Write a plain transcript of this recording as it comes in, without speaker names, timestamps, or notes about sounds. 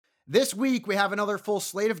This week, we have another full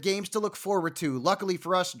slate of games to look forward to. Luckily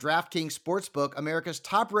for us, DraftKings Sportsbook, America's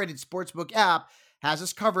top-rated sportsbook app, has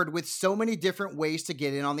us covered with so many different ways to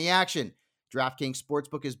get in on the action. DraftKings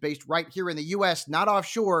Sportsbook is based right here in the U.S., not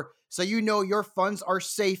offshore, so you know your funds are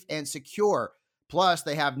safe and secure. Plus,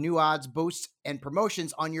 they have new odds, boosts, and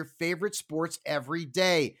promotions on your favorite sports every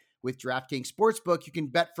day. With DraftKings Sportsbook, you can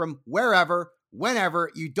bet from wherever, whenever.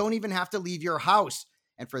 You don't even have to leave your house.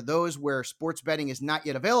 And for those where sports betting is not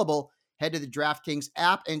yet available, head to the DraftKings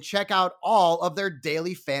app and check out all of their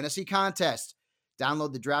daily fantasy contests.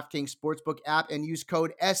 Download the DraftKings Sportsbook app and use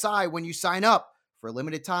code SI when you sign up. For a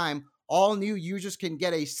limited time, all new users can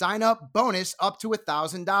get a sign-up bonus up to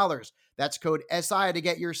 $1,000. That's code SI to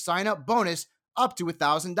get your sign-up bonus up to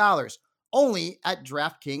 $1,000. Only at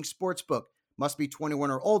DraftKings Sportsbook. Must be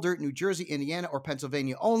 21 or older, New Jersey, Indiana, or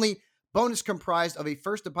Pennsylvania only. Bonus comprised of a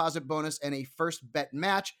first deposit bonus and a first bet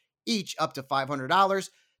match, each up to $500.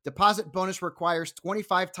 Deposit bonus requires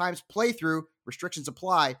 25 times playthrough. Restrictions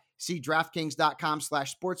apply. See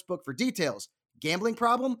DraftKings.com/sportsbook for details. Gambling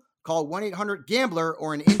problem? Call 1-800-GAMBLER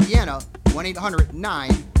or in Indiana,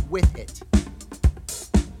 1-800-9-WITH-IT.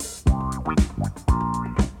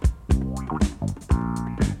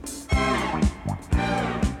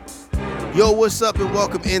 Yo, what's up and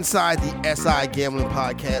welcome inside the SI Gambling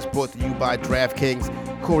Podcast brought to you by DraftKings.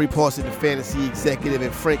 Corey Parson, the fantasy executive,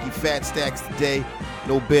 and Frankie Fat Stacks today.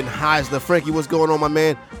 No Ben Heisler. Frankie, what's going on, my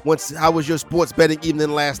man? How was your sports betting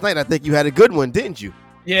evening last night? I think you had a good one, didn't you?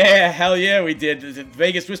 Yeah, hell yeah, we did. The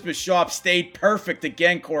Vegas Whisper Shop stayed perfect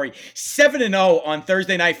again, Corey. 7-0 on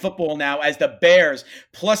Thursday Night Football now as the Bears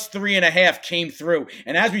plus 3.5 came through.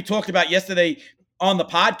 And as we talked about yesterday on the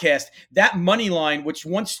podcast, that money line, which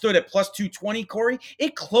once stood at plus 220, Corey,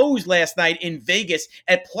 it closed last night in Vegas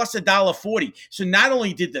at plus $1.40. So not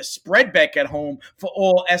only did the spread bet at home for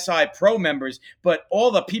all SI Pro members, but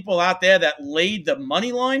all the people out there that laid the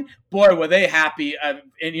money line, boy, were they happy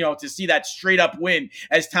to see that straight up win.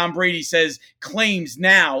 As Tom Brady says, claims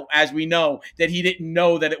now, as we know, that he didn't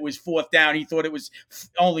know that it was fourth down. He thought it was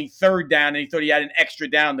only third down, and he thought he had an extra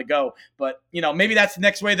down to go. But, maybe that's the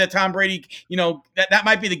next way that Tom Brady, that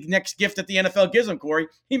might be the next gift that the NFL gives him, Corey.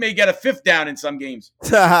 He may get a fifth down in some games.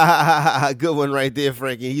 Good one right there,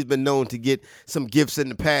 Frankie. He's been known to get some gifts in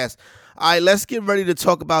the past. All right, let's get ready to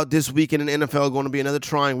talk about this week in the NFL. Going to be another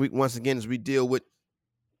trying week once again as we deal with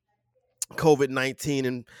COVID-19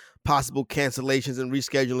 and possible cancellations and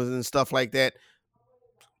reschedulings and stuff like that.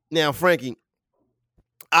 Now, Frankie,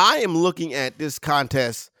 I am looking at this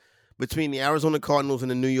contest between the Arizona Cardinals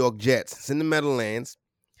and the New York Jets. It's in the Meadowlands.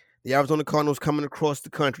 The Arizona Cardinals coming across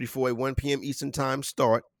the country for a 1 p.m. Eastern time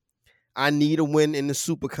start. I need a win in the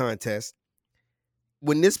Super Contest.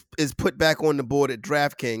 When this is put back on the board at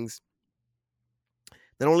DraftKings,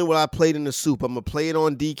 not only will I play it in the Super, I'm going to play it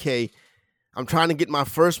on DK. I'm trying to get my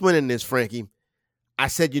first win in this, Frankie. I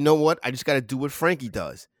said, you know what? I just got to do what Frankie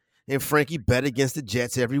does. And Frankie bet against the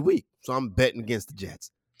Jets every week. So I'm betting against the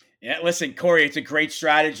Jets. Yeah, listen, Corey, it's a great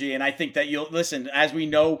strategy, and I think that you'll listen. As we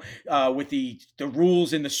know, with the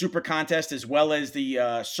rules in the Super Contest as well as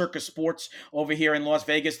the Circus Sports over here in Las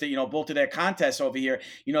Vegas, that both of their contests over here,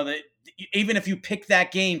 that even if you pick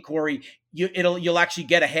that game, Corey, you'll actually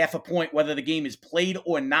get a half a point whether the game is played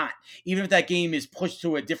or not. Even if that game is pushed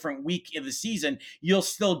to a different week of the season, you'll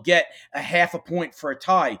still get a half a point for a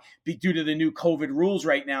tie due to the new COVID rules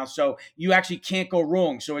right now. So you actually can't go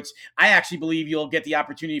wrong. So I actually believe you'll get the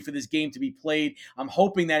opportunity for this game to be played. I'm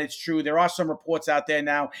hoping that it's true. There are some reports out there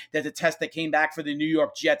now that the test that came back for the New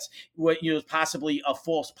York Jets was possibly a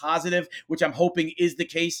false positive, which I'm hoping is the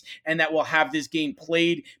case, and that we'll have this game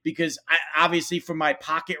played because obviously from my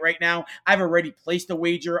pocket right now, I've already placed a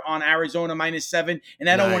wager on Arizona -7, and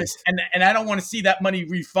I don't want to, and I don't want to see that money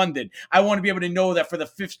refunded. I want to be able to know that for the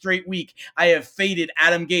fifth straight week, I have faded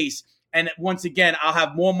Adam Gase, and once again, I'll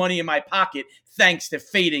have more money in my pocket thanks to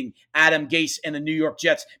fading Adam Gase and the New York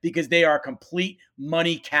Jets because they are a complete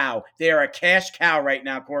money cow. They are a cash cow right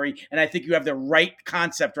now, Corey, and I think you have the right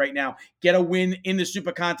concept right now. Get a win in the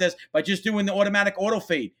Super Contest by just doing the automatic auto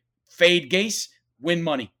fade. Fade Gase, win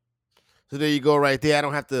money. So there you go right there. I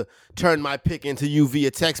don't have to turn my pick into you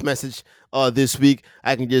via text message this week.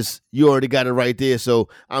 I can you already got it right there. So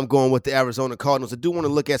I'm going with the Arizona Cardinals. I do want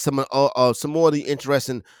to look at some more of the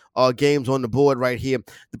interesting games on the board right here.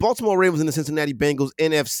 The Baltimore Ravens and the Cincinnati Bengals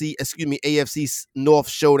AFC North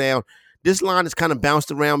showdown. This line is kind of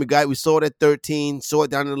bounced around. We saw it at 13, saw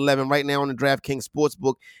it down at 11. Right now on the DraftKings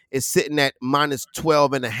Sportsbook, it's sitting at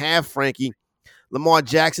 -12.5, Frankie. Lamar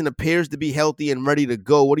Jackson appears to be healthy and ready to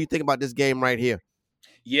go. What do you think about this game right here?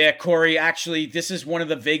 Yeah, Corey, actually, this is one of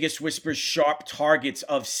the Vegas Whispers sharp targets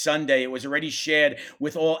of Sunday. It was already shared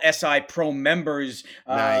with all SI Pro members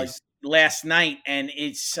Nice. last night, and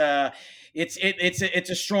it's a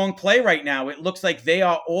strong play right now. It looks like they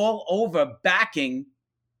are all over backing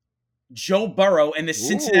Joe Burrow and the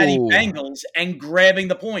Cincinnati Ooh. Bengals and grabbing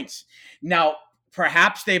the points. Now,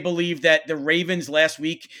 perhaps they believe that the Ravens last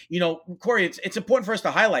week, Corey, it's important for us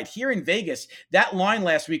to highlight here in Vegas, that line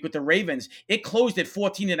last week with the Ravens, it closed at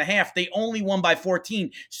 14.5. They only won by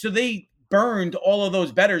 14. So they burned all of those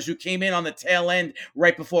bettors who came in on the tail end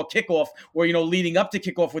right before kickoff or, leading up to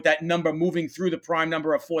kickoff with that number moving through the prime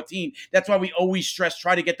number of 14. That's why we always stress,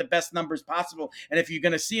 try to get the best numbers possible. And if you're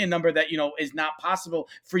going to see a number that, is not possible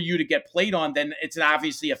for you to get played on, then it's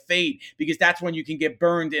obviously a fade, because that's when you can get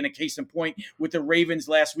burned. In a case in point with the Ravens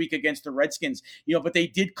last week against the Redskins, but they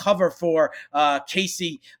did cover for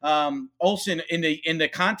Casey Olsen in the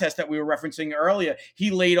contest that we were referencing earlier.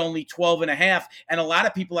 He laid only 12.5, and a lot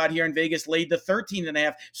of people out here in Vegas laid the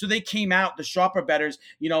 13.5. So they came out, the sharper bettors,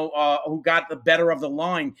 who got the better of the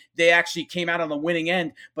line, they actually came out on the winning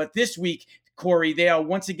end. But this week, Corey, they are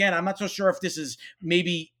once again, I'm not so sure if this is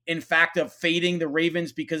maybe in fact of fading the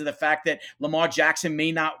Ravens because of the fact that Lamar Jackson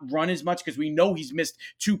may not run as much, because we know he's missed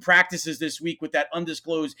 2 practices this week with that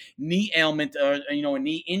undisclosed knee ailment, a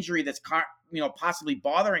knee injury that's possibly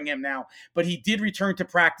bothering him now. But he did return to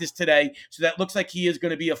practice today, so that looks like he is going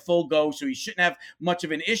to be a full go, so he shouldn't have much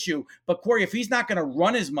of an issue. But Corey, if he's not going to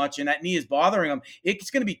run as much and that knee is bothering him, it's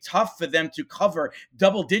going to be tough for them to cover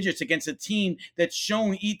double digits against a team that's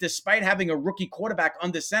shown, despite having a rookie quarterback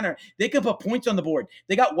under center, they can put points on the board.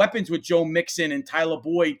 They got weapons with Joe Mixon and Tyler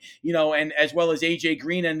Boyd, and as well as AJ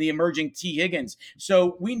Green and the emerging T. Higgins.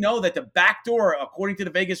 So we know that the back door, according to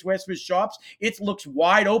the Vegas Whispers sharps, it looks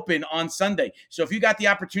wide open on Sunday. So if you got the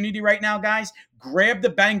opportunity right now, guys, grab the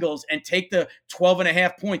Bengals and take the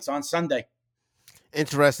 12.5 points on Sunday.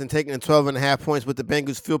 Interesting, taking the 12.5 points with the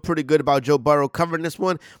Bengals. Feel pretty good about Joe Burrow covering this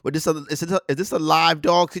one. But is this a live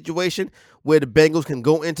dog situation where the Bengals can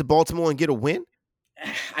go into Baltimore and get a win?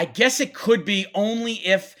 I guess it could be, only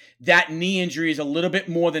if that knee injury is a little bit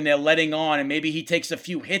more than they're letting on, and maybe he takes a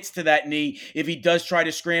few hits to that knee. If he does try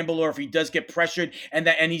to scramble, or if he does get pressured and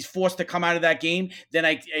he's forced to come out of that game, then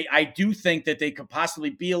I do think that they could possibly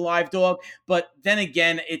be a live dog. But then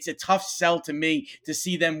again, it's a tough sell to me to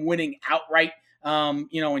see them winning outright.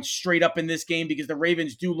 And straight up in this game, because the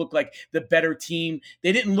Ravens do look like the better team.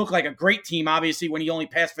 They didn't look like a great team, obviously, when he only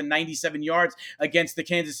passed for 97 yards against the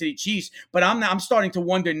Kansas City Chiefs. But I'm starting to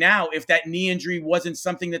wonder now if that knee injury wasn't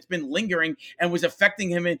something that's been lingering and was affecting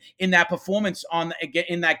him in that performance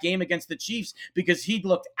in that game against the Chiefs, because he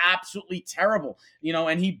looked absolutely terrible,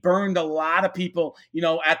 and he burned a lot of people,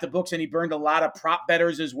 at the books, and he burned a lot of prop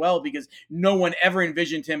bettors as well, because no one ever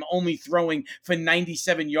envisioned him only throwing for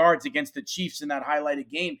 97 yards against the Chiefs in that highlighted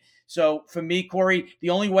game. So for me, Corey, the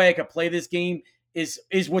only way I could play this game is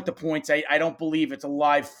with the points. I don't believe it's a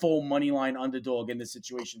live full money line underdog in this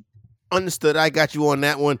situation. Understood. I got you on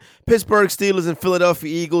that one. Pittsburgh Steelers and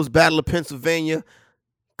Philadelphia Eagles, Battle of Pennsylvania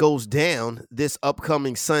goes down this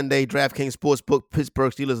upcoming Sunday. DraftKings Sportsbook,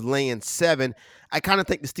 Pittsburgh Steelers laying 7. I kind of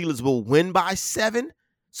think the Steelers will win by 7.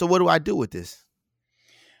 So what do I do with this?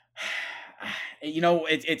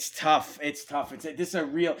 It's tough. It's tough. This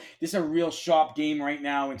is a real sharp game right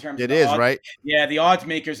now in terms of it is odds. Right. Yeah, the odds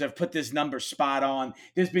makers have put this number spot on.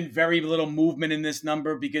 There's been very little movement in this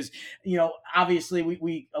number because, obviously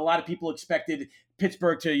we a lot of people expected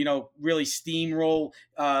Pittsburgh to, really steamroll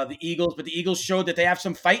the Eagles, but the Eagles showed that they have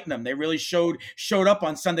some fight in them. They really showed up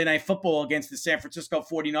on Sunday Night Football against the San Francisco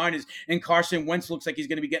 49ers, and Carson Wentz looks like he's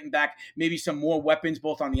going to be getting back maybe some more weapons,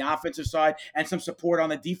 both on the offensive side and some support on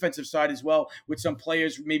the defensive side as well, with some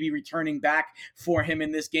players maybe returning back for him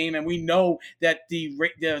in this game. And we know that the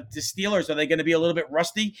Steelers, are they going to be a little bit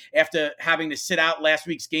rusty after having to sit out last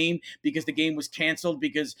week's game because the game was canceled,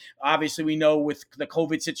 because obviously we know with the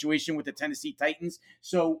COVID situation with the Tennessee Titans.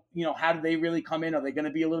 So, how do they really come in? Are they going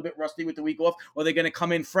to be a little bit rusty with the week off, or are they going to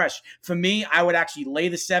come in fresh? For me, I would actually lay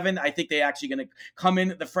the 7. I think they're actually going to come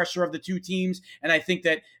in the fresher of the two teams. And I think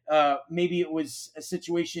that maybe it was a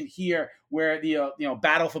situation here where the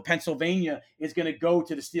battle for Pennsylvania is going to go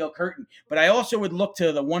to the Steel Curtain. But I also would look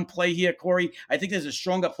to the one play here, Corey. I think there's a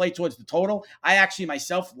stronger play towards the total. I actually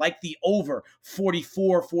myself like the over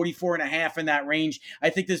 44.5 in that range. I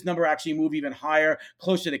think this number actually move even higher,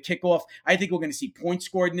 closer to kickoff. I think we're going to see points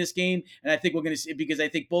scored in this game, and I think we're going to see, because I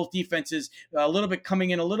think both defenses a little bit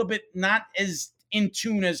coming in a little bit not as in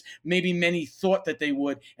tune as maybe many thought that they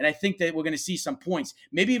would. And I think that we're going to see some points,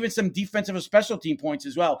 maybe even some defensive or special team points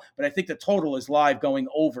as well. But I think the total is live going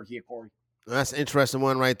over here, Corey. That's an interesting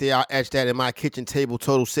one right there. I'll etch that in my kitchen table.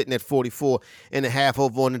 Total sitting at 44.5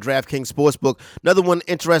 over on the DraftKings Sportsbook. Another one,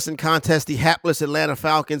 interesting contest. The hapless Atlanta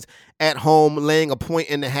Falcons at home laying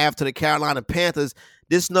 1.5 to the Carolina Panthers.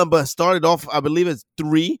 This number started off, I believe it's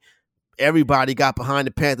 3. Everybody got behind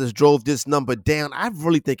the Panthers, drove this number down. I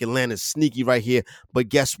really think Atlanta's sneaky right here. But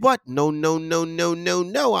guess what? No.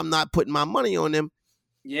 I'm not putting my money on them.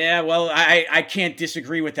 Yeah, well, I can't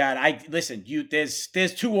disagree with that. Listen, there's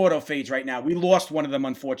 2 auto fades right now. We lost one of them,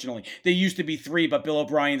 unfortunately. There used to be 3, but Bill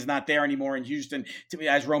O'Brien's not there anymore in Houston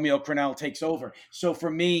as Romeo Crennel takes over. So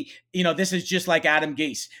for me, this is just like Adam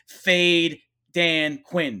Gase. Fade Dan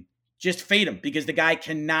Quinn. Just fade him because the guy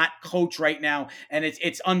cannot coach right now, and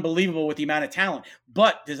it's unbelievable with the amount of talent.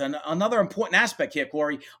 But there's another important aspect here,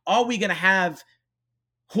 Corey. Are we going to have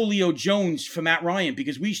Julio Jones for Matt Ryan?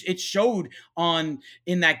 Because it showed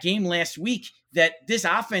in that game last week that this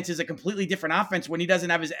offense is a completely different offense when he doesn't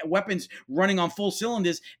have his weapons running on full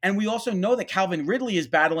cylinders. And we also know that Calvin Ridley is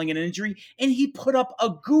battling an injury, and he put up a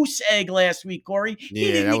goose egg last week, Corey.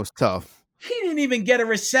 Yeah, that was tough. He didn't even get a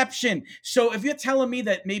reception. So if you're telling me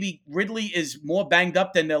that maybe Ridley is more banged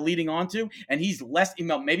up than they're leading on to, and he's less,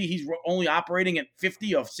 maybe he's only operating at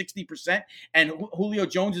 50 or 60%, and Julio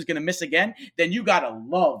Jones is going to miss again, then you got to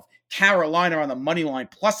love Carolina on the money line,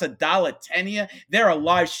 plus $1.10 here. They're a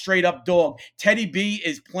live straight up dog. Teddy B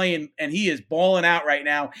is playing, and he is balling out right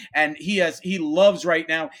now. And he loves right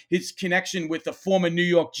now his connection with the former New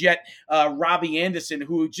York Jet, Robbie Anderson,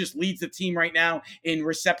 who just leads the team right now in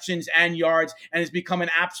receptions and yards and has become an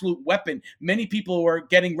absolute weapon. Many people were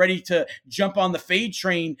getting ready to jump on the fade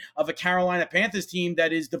train of a Carolina Panthers team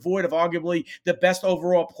that is devoid of arguably the best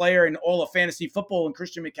overall player in all of fantasy football in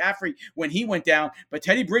Christian McCaffrey when he went down. But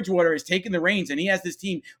Teddy Bridgewater is taking the reins, and he has this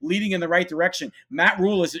team leading in the right direction. Matt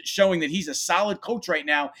Rule is showing that he's a solid coach right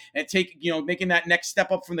now and making that next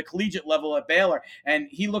step up from the collegiate level at Baylor. And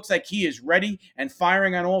he looks like he is ready and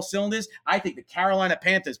firing on all cylinders. I think the Carolina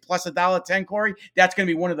Panthers plus $1.10, Corey, that's going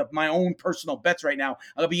to be one of my own personal bets right now.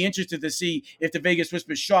 I'll be interested to see if the Vegas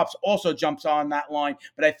Whispers Sharps also jumps on that line.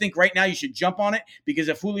 But I think right now you should jump on it, because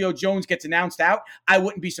if Julio Jones gets announced out, I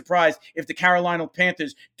wouldn't be surprised if the Carolina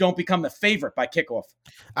Panthers don't become the favorite by kickoff.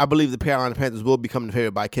 I believe the Carolina Panthers will become the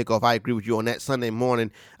favorite by kickoff. I agree with you on that. Sunday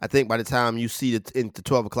morning, I think by the time you see it into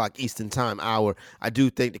 12 o'clock Eastern time hour, I do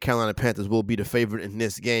think the Carolina Panthers will be the favorite in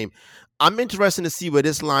this game. I'm interested to see where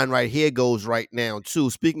this line right here goes right now, too.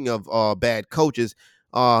 Speaking of bad coaches,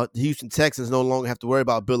 the Houston Texans no longer have to worry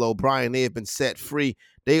about Bill O'Brien. They have been set free.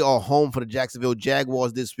 They are home for the Jacksonville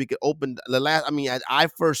Jaguars this week. It opened I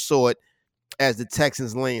first saw it as the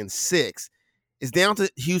Texans laying 6. It's down to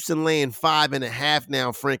Houston laying 5.5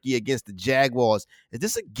 now, Frankie, against the Jaguars. Is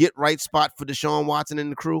this a get-right spot for Deshaun Watson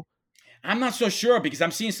and the crew? I'm not so sure, because I'm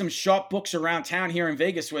seeing some sharp books around town here in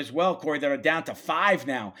Vegas as well, Corey, that are down to 5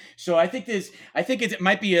 now. So I think it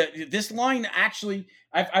might be this line actually.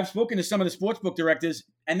 I've spoken to some of the sportsbook directors,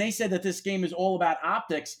 and they said that this game is all about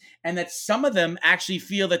optics, and that some of them actually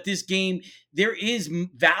feel that this game, there is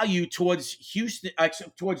value towards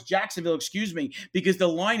Jacksonville, because the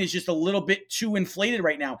line is just a little bit too inflated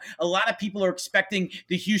right now. A lot of people are expecting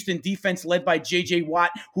the Houston defense led by J.J.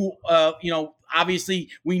 Watt, who, obviously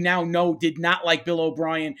we now know did not like Bill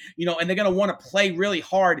O'Brien, and they're going to want to play really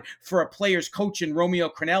hard for a player's coach in Romeo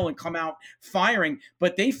Crennel and come out firing.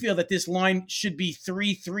 But they feel that this line should be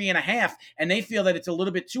 3.5, and they feel that it's a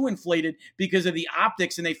little bit too inflated because of the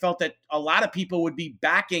optics, and they felt that a lot of people would be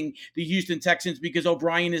backing the Houston Texans because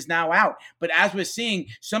O'Brien is now out. But as we're seeing,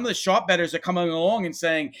 some of the sharp bettors are coming along and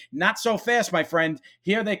saying, not so fast, my friend.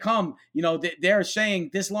 Here they come. They're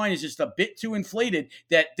saying this line is just a bit too inflated,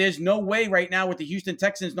 that there's no way right now with the Houston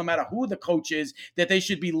Texans, no matter who the coach is, that they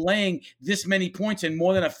should be laying this many points and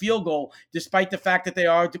more than a field goal, despite the fact that they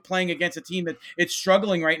are playing against a team that it's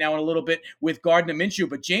struggling right now in a little bit with Gardner Minshew.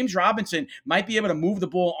 But James Robinson might be able to move the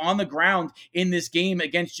ball on the ground in this game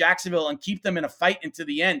against Jacksonville and keep them in a fight into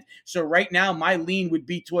the end. So right now, my lean would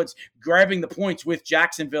be towards grabbing the points with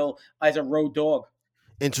Jacksonville as a road dog.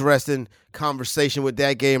 Interesting conversation with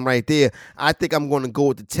that game right there. I think I'm going to go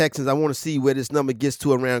with the Texans. I want to see where this number gets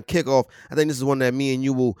to around kickoff. I think this is one that me and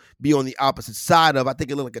you will be on the opposite side of. I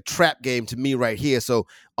think it looks like a trap game to me right here. So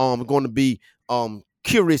I'm going to be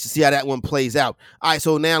curious to see how that one plays out. All right,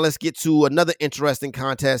 so now let's get to another interesting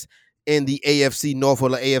contest in the AFC North, or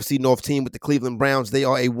the AFC North team with the Cleveland Browns. They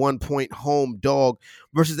are a 1-point home dog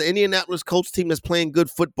versus the Indianapolis Colts team that's playing good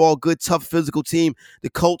football, good, tough, physical team. The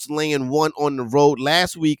Colts laying 1 on the road.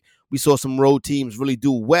 Last week, we saw some road teams really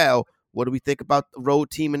do well. What do we think about the road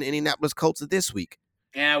team in the Indianapolis Colts this week?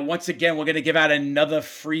 And once again, we're going to give out another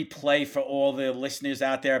free play for all the listeners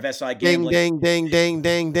out there of SI Gambling. Ding, ding, ding, ding,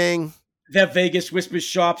 ding, ding. The Vegas Whispers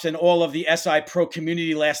Sharps and all of the SI Pro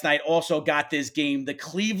community last night also got this game. The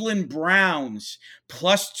Cleveland Browns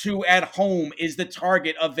 +2 at home is the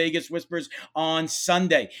target of Vegas Whispers on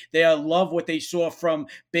Sunday. They love what they saw from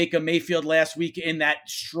Baker Mayfield last week in that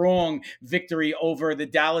strong victory over the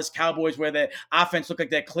Dallas Cowboys, where the offense looked like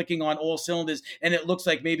they're clicking on all cylinders, and it looks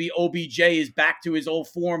like maybe OBJ is back to his old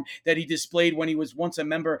form that he displayed when he was once a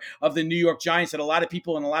member of the New York Giants. And a lot of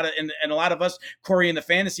people and a lot of us, Corey, in the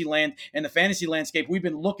fantasy land and the fantasy landscape, we've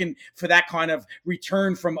been looking for that kind of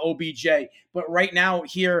return from OBJ. But right now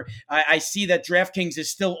here, I see that DraftKings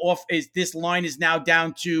is still off. This line is now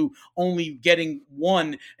down to only getting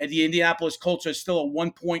one, and the Indianapolis Colts are still a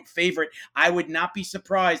 1-point favorite. I would not be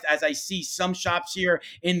surprised, as I see some shops here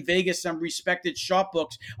in Vegas, some respected shop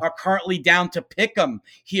books are currently down to pick 'em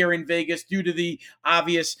here in Vegas due to the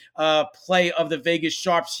obvious play of the Vegas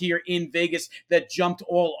Sharps here in Vegas that jumped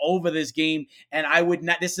all over this game. And I would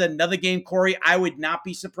not, this is another game, Corey, I would not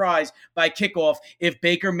be surprised by kickoff if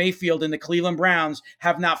Baker Mayfield and the Cleveland Browns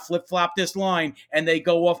have not flip-flopped this line and they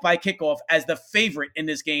go off by kickoff as the favorite in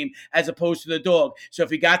this game as opposed to the dog. So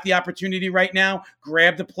if you got the opportunity right now,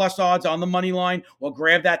 grab the plus odds on the money line or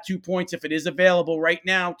grab that 2 points if it is available right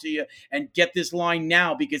now to you and get this line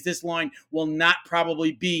now, because this line will not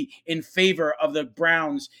probably be in favor of the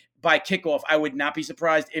Browns by kickoff. I would not be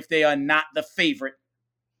surprised if they are not the favorite.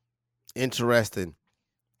 Interesting.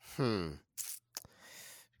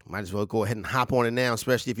 Might as well go ahead and hop on it now,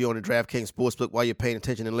 especially if you're on the DraftKings Sportsbook while you're paying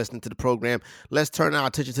attention and listening to the program. Let's turn our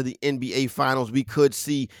attention to the NBA Finals. We could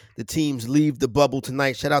see the teams leave the bubble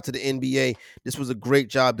tonight. Shout out to the NBA. This was a great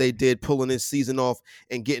job they did pulling this season off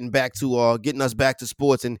and getting us back to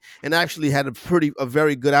sports, and actually had a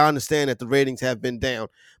very good. I understand that the ratings have been down,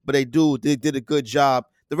 but they did a good job.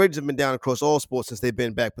 The ratings have been down across all sports since they've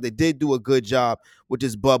been back, but they did do a good job with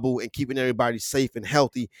this bubble and keeping everybody safe and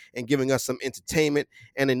healthy and giving us some entertainment.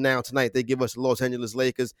 And then now tonight they give us the Los Angeles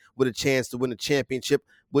Lakers with a chance to win a championship.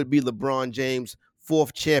 Would be LeBron James'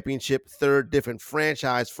 4th championship, 3rd different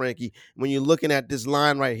franchise, Frankie. When you're looking at this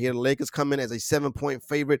line right here, the Lakers come in as a 7-point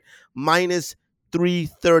favorite,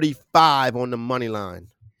 -335 on the money line.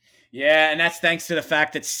 Yeah, and that's thanks to the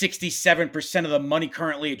fact that 67% of the money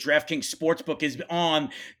currently at DraftKings Sportsbook is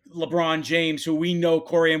on LeBron James, who we know,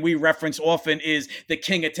 Corey, and we reference often is the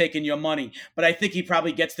king of taking your money. But I think he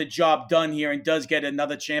probably gets the job done here and does get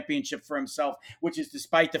another championship for himself, which is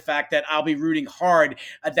despite the fact that I'll be rooting hard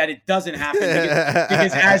that it doesn't happen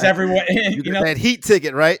because as everyone, you know, that heat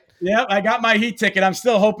ticket, right? Yeah, I got my heat ticket. I'm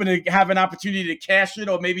still hoping to have an opportunity to cash it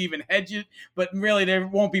or maybe even hedge it. But really, there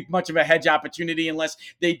won't be much of a hedge opportunity unless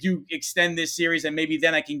they do extend this series. And maybe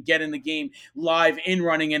then I can get in the game live in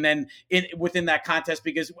running and then within that contest.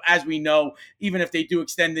 Because as we know, even if they do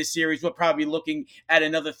extend this series, we'll probably be looking at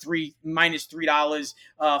another -$3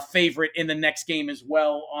 favorite in the next game as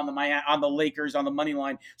well on the Lakers on the money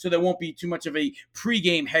line. So there won't be too much of a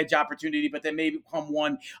pregame hedge opportunity, but there may become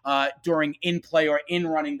one during in play or in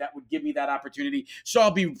running that would give me that opportunity. So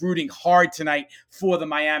I'll be rooting hard tonight for the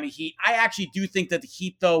Miami Heat. I actually do think that the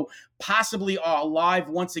Heat, though, possibly are alive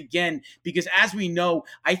once again, because as we know,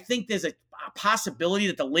 I think there's a possibility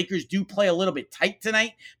that the Lakers do play a little bit tight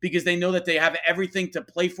tonight because they know that they have everything to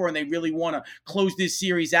play for and they really want to close this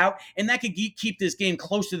series out. And that could keep this game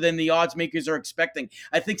closer than the odds makers are expecting.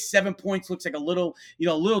 I think 7 points looks like a little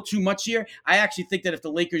too much here. I actually think that if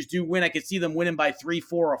the Lakers do win, I could see them winning by 3,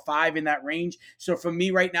 4, or 5 in that range. So for me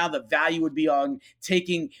right now, the value would be on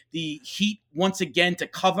taking the Heat once again to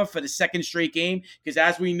cover for the second straight game, because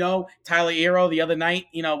as we know, Tyler Hero the other night,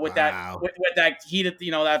 with that heat at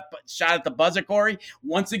that shot at the buzzer, Corey,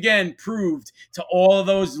 once again proved to all of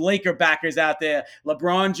those Laker backers out there,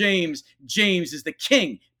 LeBron James is the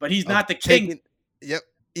king, but he's not the king. Yep.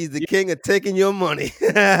 He's the king of taking your money.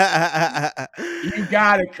 You got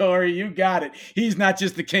it, Corey. You got it. He's not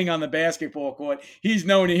just the king on the basketball court. He's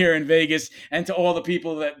known here in Vegas and to all the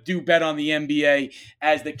people that do bet on the NBA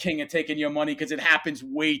as the king of taking your money, because it happens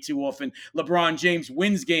way too often. LeBron James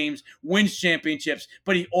wins games, wins championships,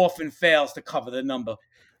 but he often fails to cover the number.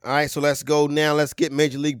 All right, so let's go now. Let's get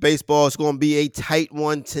Major League Baseball. It's going to be a tight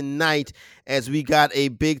one tonight as we got a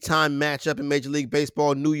big-time matchup in Major League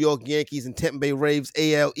Baseball. New York Yankees and Tampa Bay Rays,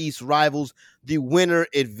 AL East rivals. The winner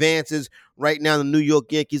advances. Right now, the New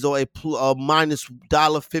York Yankees are a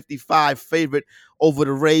 -$1.55 favorite over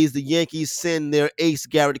the Rays. The Yankees send their ace,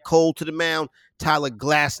 Garrett Cole, to the mound. Tyler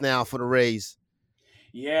Glasnow for the Rays.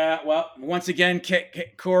 Yeah, well, once again,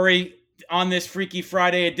 Corey, on this Freaky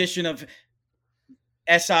Friday edition of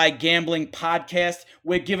SI Gambling Podcast,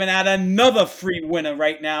 we're giving out another free winner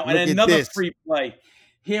right now and another free play.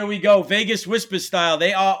 Here we go, Vegas Whispers style.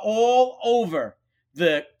 They are all over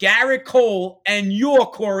the Garrett Cole and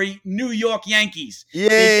your Corey New York Yankees.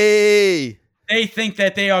 Yay! They think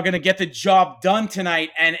that they are going to get the job done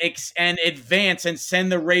tonight and advance and send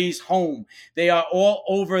the Rays home. They are all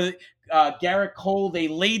over Garrett Cole. They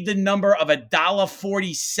laid the number of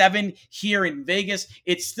 $1.47 here in Vegas.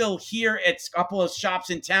 It's still here. It's a couple of shops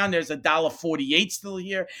in town. There's $1.48 still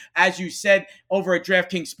here. As you said, over at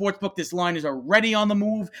DraftKings Sportsbook, this line is already on the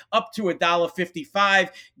move up to $1.55.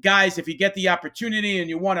 Guys, if you get the opportunity and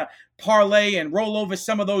you want to parlay and roll over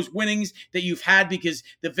some of those winnings that you've had, because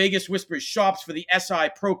the Vegas Whispers shops for the SI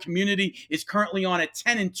Pro community is currently on a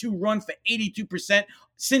 10-2 run for 82%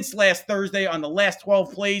 since last Thursday on the last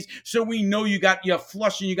 12 plays. So we know you're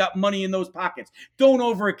flush and you got money in those pockets. Don't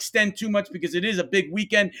overextend too much because it is a big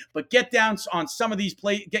weekend, but get down on some of these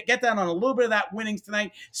plays, get down on a little bit of that winnings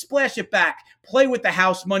tonight, splash it back, play with the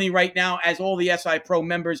house money right now, as all the SI Pro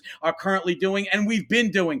members are currently doing, and we've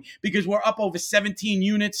been doing, because we're up over 17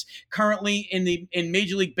 units currently in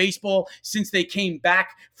Major League Baseball since they came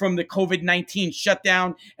back from the COVID-19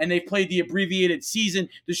 shutdown and they played the abbreviated season.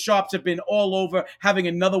 The shops have been all over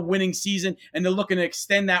having another winning season, and they're looking to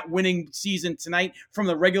extend that winning season tonight from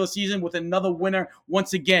the regular season with another winner.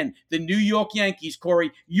 Once again, the New York Yankees,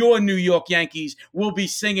 Corey, your New York Yankees, will be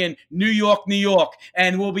singing New York, New York,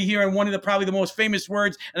 and we'll be hearing one of the probably the most famous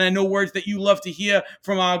words, and I know words that you love to hear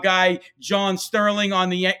from our guy John Sterling on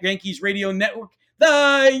the Yankees radio network.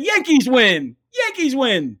 The Yankees win! Yankees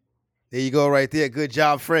win! There you go right there. Good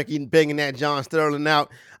job, Frankie, banging that John Sterling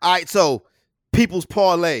out. All right, so People's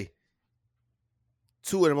Parlay.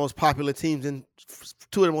 Two of the most popular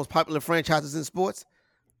franchises in sports,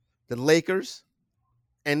 the Lakers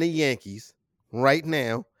and the Yankees. Right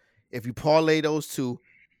now, if you parlay those two,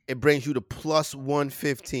 it brings you to plus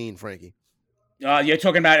 115, Frankie. You're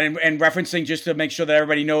talking about and referencing, just to make sure that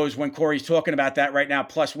everybody knows, when Corey's talking about that right now,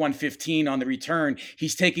 plus 115 on the return,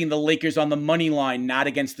 he's taking the Lakers on the money line, not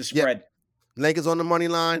against the spread. Yep. Lakers on the money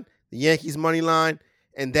line, the Yankees money line,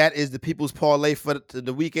 and that is the People's Parlay for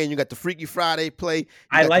the weekend. You got the Freaky Friday play.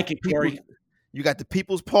 I like it, Corey. You got the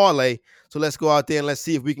People's Parlay. So let's go out there and let's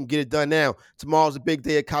see if we can get it done now. Tomorrow's a big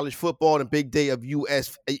day of college football and a big day of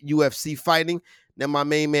UFC fighting. Now, my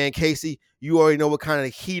main man, Casey, you already know what kind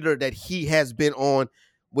of heater that he has been on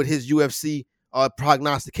with his UFC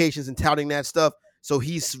prognostications and touting that stuff. So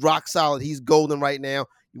he's rock solid. He's golden right now.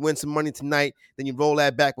 You win some money tonight, then you roll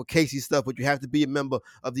that back with Casey's stuff, but you have to be a member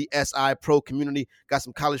of the SI Pro community. Got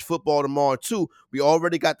some college football tomorrow, too. We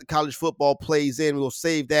already got the college football plays in. We'll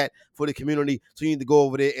save that for the community. So you need to go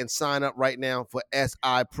over there and sign up right now for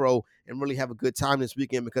SI Pro and really have a good time this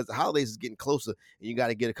weekend, because the holidays is getting closer and you got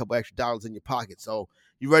to get a couple extra dollars in your pocket. So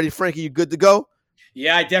you ready, Frankie? You good to go?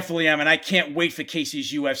 Yeah, I definitely am, and I can't wait for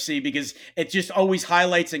Casey's UFC, because it just always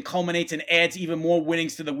highlights and culminates and adds even more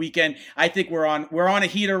winnings to the weekend. I think we're on a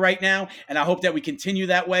heater right now, and I hope that we continue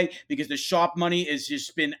that way, because the sharp money has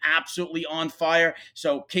just been absolutely on fire.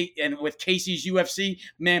 So, and with Casey's UFC,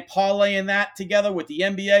 man, parlaying that together with the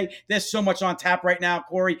NBA, there's so much on tap right now,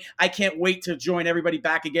 Corey. I can't wait to join everybody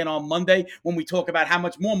back again on Monday when we talk about how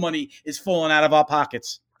much more money is falling out of our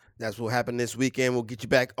pockets. That's what happened this weekend. We'll get you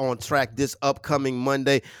back on track this upcoming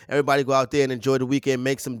Monday. Everybody go out there and enjoy the weekend.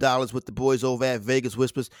 Make some dollars with the boys over at Vegas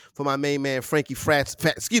Whispers. For my main man, Frankie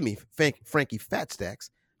Fatstacks.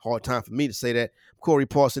 Hard time for me to say that. Corey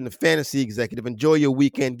Parson, the fantasy executive. Enjoy your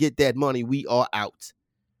weekend. Get that money. We are out.